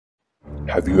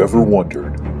Have you ever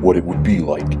wondered what it would be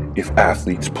like if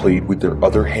athletes played with their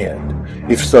other hand?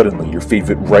 If suddenly your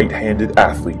favorite right-handed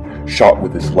athlete shot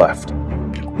with his left?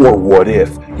 Or what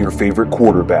if your favorite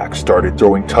quarterback started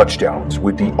throwing touchdowns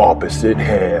with the opposite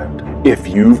hand? If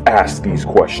you've asked these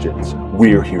questions,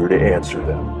 we're here to answer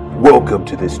them. Welcome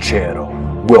to this channel.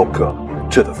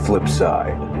 Welcome to the flip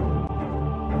side.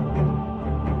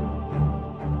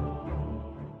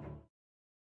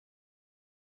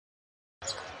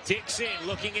 Dixon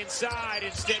looking inside.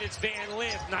 Instead, it's Van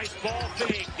Lith. Nice ball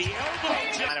fake. The elbow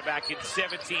jab back in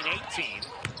 17-18.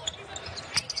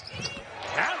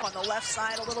 On the left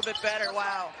side a little bit better.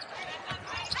 Wow.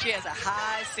 She has a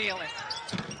high ceiling.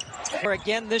 For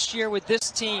again this year with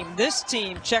this team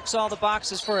checks all the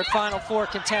boxes for a Final Four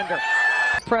contender.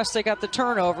 Press, they got the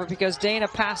turnover because Dana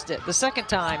passed it. The second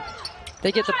time,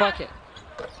 they get the bucket.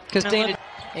 Because Dana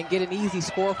and get an easy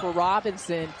score for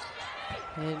Robinson.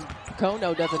 And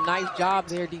Kono does a nice job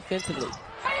there defensively.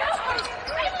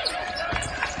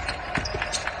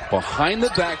 Behind the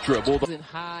back dribble.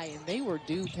 High, and they were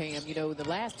due, Pam. You know, the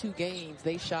last two games,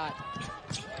 they shot.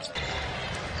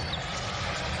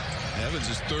 Evans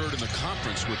is third in the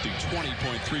conference with the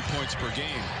 20.3 points per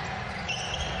game.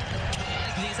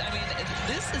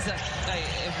 This is a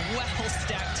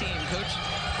well-stacked team. Coach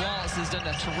Wallace has done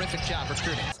a terrific job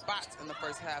recruiting. Spots in the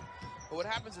first half. But what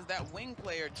happens is that wing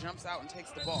player jumps out and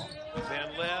takes the ball. Van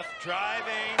Lith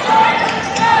driving.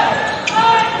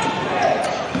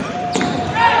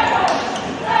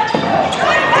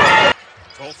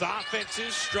 Both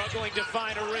offenses struggling to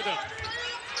find a rhythm.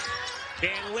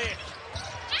 Van Lith.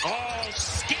 Oh,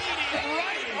 skating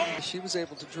right. she was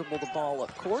able to dribble the ball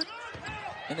up court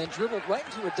and then dribbled right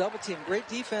into a double team. Great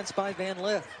defense by Van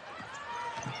Lith.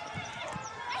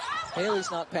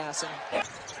 Hailey's not passing.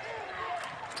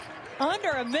 Under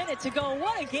a minute to go.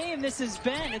 What a game this has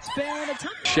been. It's been a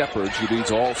time. Shepard, who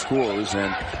leads all scorers,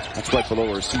 and that's right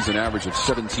below her season average of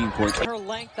 17 points. Her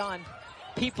length on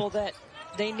people that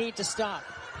they need to stop.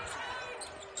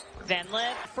 Van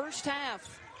Lith. First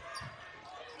half.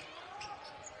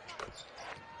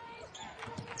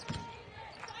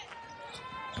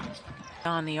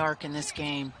 On the arc in this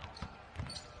game.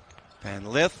 Van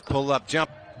Lith, pull up jump.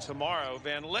 Tomorrow,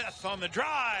 Van Lith on the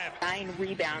drive. 9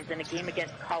 rebounds in a game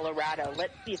against Colorado.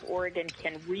 Let's see if Oregon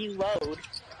can reload.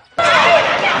 Here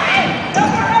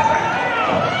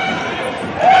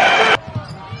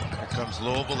comes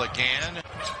Louisville again.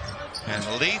 And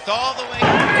Lith all the way.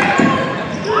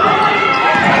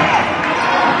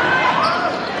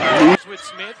 With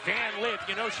Smith, Van Lith,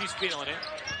 you know she's feeling it.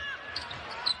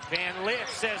 Van Lith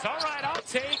says, all right, I'll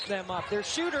take them up. They're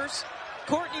shooters.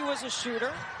 Courtney was a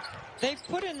shooter. They've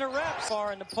put in the reps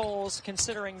far in the polls,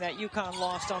 considering that UConn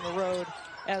lost on the road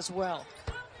as well.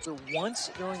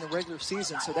 Once during the regular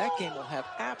season, so that game will have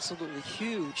absolutely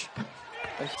huge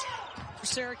for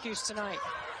Syracuse tonight.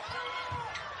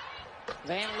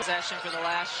 Van Lith possession for the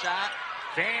last shot.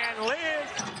 Van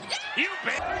Lith, you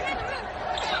bet.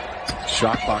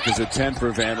 Shot clock is at 10 for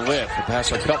Van Lith. To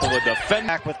pass a couple of defenders.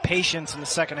 Back with patience in the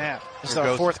second half. This is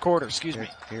our fourth quarter, excuse me.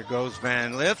 Here goes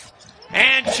Van Lith.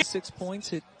 And 6 points,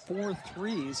 hit 4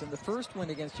 threes in the first win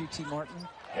against UT Martin.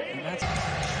 And that's...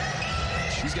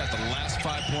 She's got the last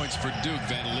 5 points for Duke.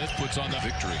 Van Lith puts on the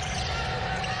victory.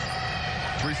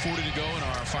 3:40 to go in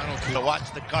our final quarter. To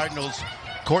watch the Cardinals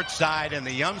courtside in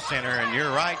the Yum Center, and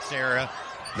you're right, Sarah.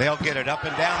 They'll get it up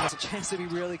and down. It's a chance to be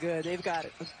really good. They've got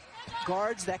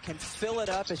guards that can fill it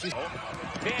up as you.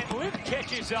 Van Lith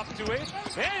catches up to it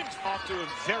and off to a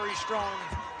very strong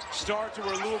start to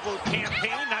her Louisville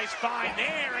campaign. Nice find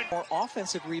there. More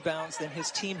offensive rebounds than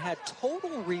his team had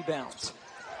total rebounds.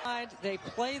 They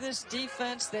play this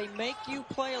defense. They make you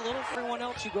play a little for everyone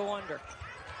else. You go under.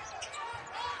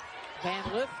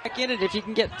 Van Lith back in it if you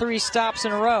can get 3 stops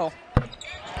in a row.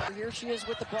 Here she is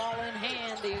with the ball in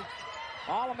hand. The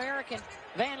All-American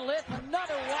Van Lith,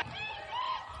 another one.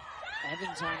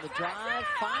 Evans on the drive,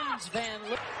 finds Van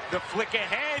Lith. The flick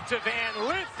ahead to Van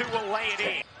Lith, who will lay it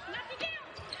in.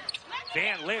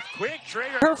 Van Lith, quick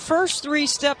trigger. Her first 3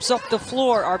 steps up the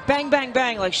floor are bang, bang,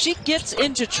 bang. Like she gets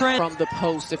into trend. From the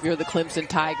post, if you're the Clemson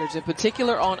Tigers, in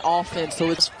particular on offense.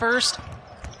 So it's First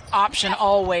option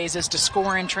always is to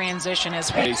score in transition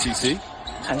as well. ACC.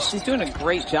 she's doing a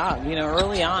great job. You know,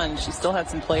 early on, she still had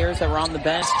some players that were on the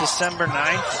bench. December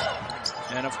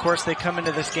 9th. And, of course, they come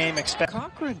into this game expect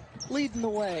Cochran leading the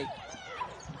way.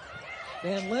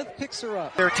 Van Lith picks her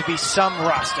up. there to be some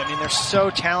rust. I mean, they're so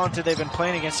talented. They've been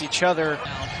playing against each other.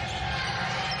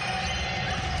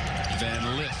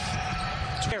 Van Lith.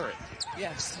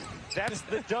 Yes. That's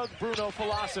the Doug Bruno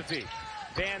philosophy.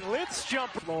 Van Lith's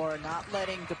jump. Floor, not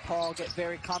letting DePaul get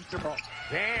very comfortable.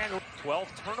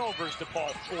 12 turnovers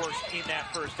DePaul forced in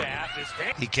that first half.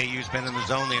 EKU's been in the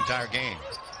zone the entire game.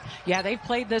 Yeah, they've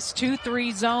played this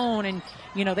 2-3 zone, and,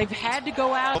 you know, they've had to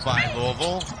go out. By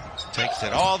Louisville, takes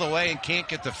it all the way and can't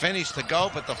get the finish to go,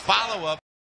 but the follow-up.